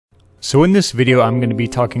So in this video, I'm going to be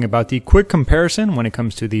talking about the quick comparison when it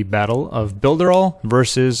comes to the battle of Builderall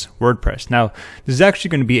versus WordPress. Now, this is actually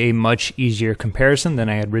going to be a much easier comparison than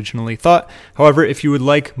I had originally thought. However, if you would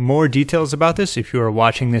like more details about this, if you are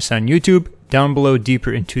watching this on YouTube, down below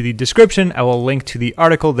deeper into the description, I will link to the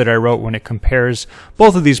article that I wrote when it compares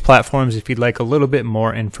both of these platforms if you'd like a little bit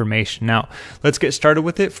more information. Now, let's get started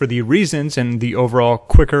with it for the reasons and the overall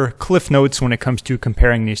quicker cliff notes when it comes to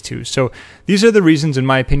comparing these two. So these are the reasons, in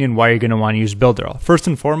my opinion, why you're going to want to use Builderall. First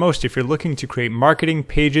and foremost, if you're looking to create marketing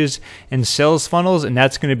pages and sales funnels, and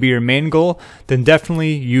that's going to be your main goal, then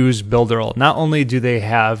definitely use Builderall. Not only do they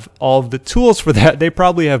have all of the tools for that, they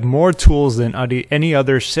probably have more tools than any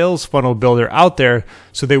other sales funnel builder out there,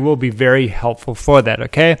 so they will be very helpful for that,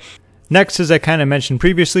 okay? Next, as I kind of mentioned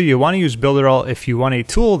previously, you want to use Builderall if you want a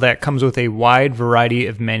tool that comes with a wide variety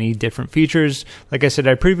of many different features. Like I said,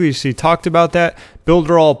 I previously talked about that.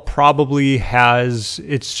 Builderall probably has,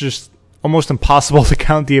 it's just almost impossible to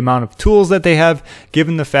count the amount of tools that they have,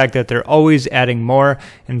 given the fact that they're always adding more.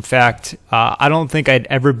 In fact, I don't think I'd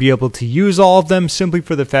ever be able to use all of them simply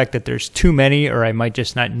for the fact that there's too many, or I might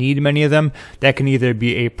just not need many of them. That can either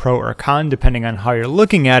be a pro or con depending on how you're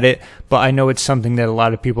looking at it, but I know it's something that a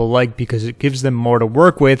lot of people like because it gives them more to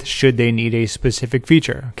work with should they need a specific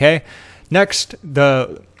feature, okay? Next,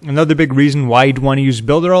 another big reason why you'd want to use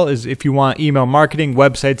Builderall is if you want email marketing,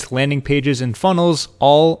 websites, landing pages, and funnels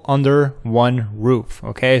all under one roof.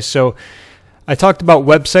 Okay, so I talked about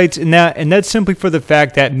websites in that, and that's simply for the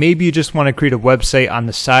fact that maybe you just want to create a website on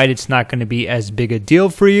the side. It's not going to be as big a deal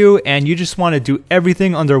for you, and you just want to do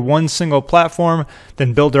everything under one single platform,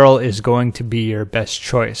 then Builderall is going to be your best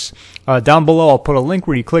choice. Down below, I'll put a link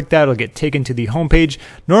where you click that, it'll get taken to the homepage.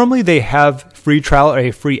 Normally, they have free trial or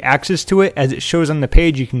a free access to it. As it shows on the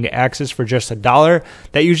page, you can get access for just $1.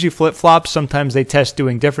 That usually flip-flops. Sometimes they test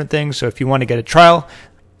doing different things, so if you want to get a trial,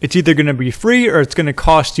 it's either going to be free or it's going to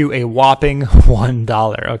cost you a whopping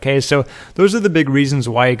 $1. Okay, so those are the big reasons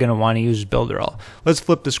why you're going to want to use Builderall. Let's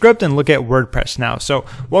flip the script and look at WordPress now. So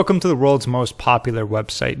welcome to the world's most popular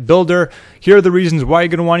website builder. Here are the reasons why you're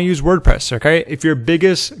going to want to use WordPress. Okay, if your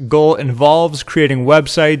biggest goal involves creating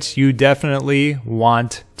websites, you definitely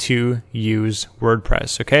want to use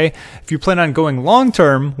WordPress, okay? If you plan on going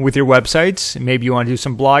long-term with your websites, maybe you want to do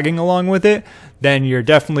some blogging along with it, then you're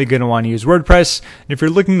definitely going to want to use WordPress. And if you're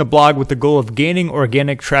looking to blog with the goal of gaining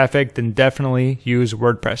organic traffic, then definitely use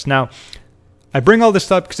WordPress. Now, I bring all this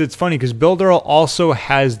up because it's funny because Builderall also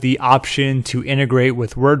has the option to integrate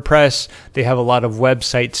with WordPress. They have a lot of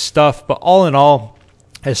website stuff, but all in all,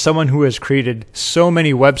 as someone who has created so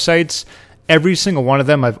many websites, every single one of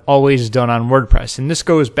them I've always done on WordPress. And this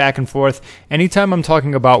goes back and forth. Anytime I'm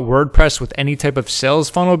talking about WordPress with any type of sales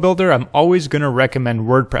funnel builder, I'm always going to recommend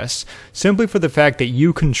WordPress, simply for the fact that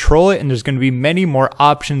you control it and there's going to be many more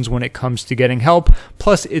options when it comes to getting help.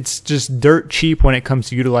 Plus, it's just dirt cheap when it comes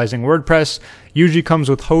to utilizing WordPress. Usually comes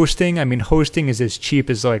with hosting. I mean, hosting is as cheap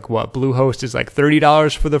as like what? Bluehost is like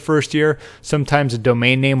 $30 for the first year. Sometimes a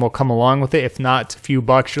domain name will come along with it. If not, it's a few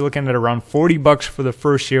bucks. You're looking at around $40 for the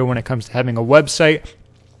first year when it comes to having a website.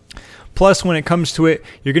 Plus, when it comes to it,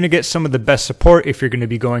 you're going to get some of the best support if you're going to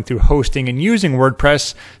be going through hosting and using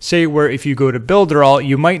WordPress. Say where if you go to Builderall,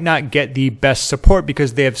 you might not get the best support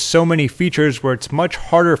because they have so many features where it's much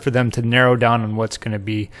harder for them to narrow down on what's going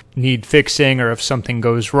to need fixing or if something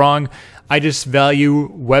goes wrong. I just value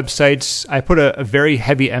websites. I put a very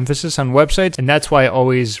heavy emphasis on websites, and that's why I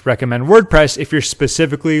always recommend WordPress if you're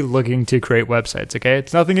specifically looking to create websites, okay?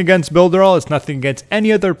 It's nothing against Builderall. It's nothing against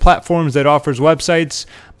any other platforms that offers websites,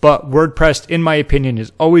 but WordPress, in my opinion,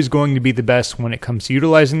 is always going to be the best when it comes to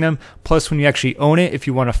utilizing them. Plus, when you actually own it, if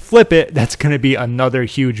you want to flip it, that's going to be another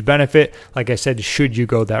huge benefit. Like I said, should you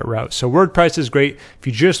go that route. So WordPress is great if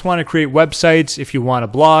you just want to create websites, if you want to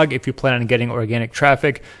blog, if you plan on getting organic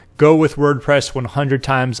traffic. Go with WordPress 100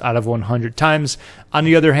 times out of 100 times. On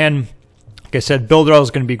the other hand, like I said, Builderall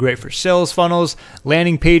is going to be great for sales funnels,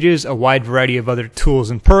 landing pages, a wide variety of other tools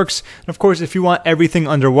and perks. And of course, if you want everything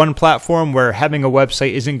under one platform where having a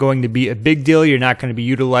website isn't going to be a big deal, you're not going to be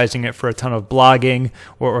utilizing it for a ton of blogging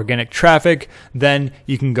or organic traffic, then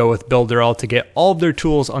you can go with Builderall to get all of their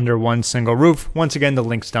tools under one single roof. Once again, the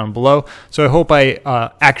link's down below. So I hope I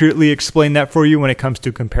accurately explained that for you when it comes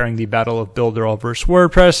to comparing the battle of Builderall versus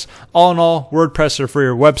WordPress. All in all, WordPress are for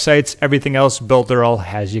your websites. Everything else, Builderall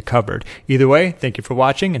has you covered. Either way, thank you for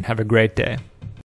watching and have a great day.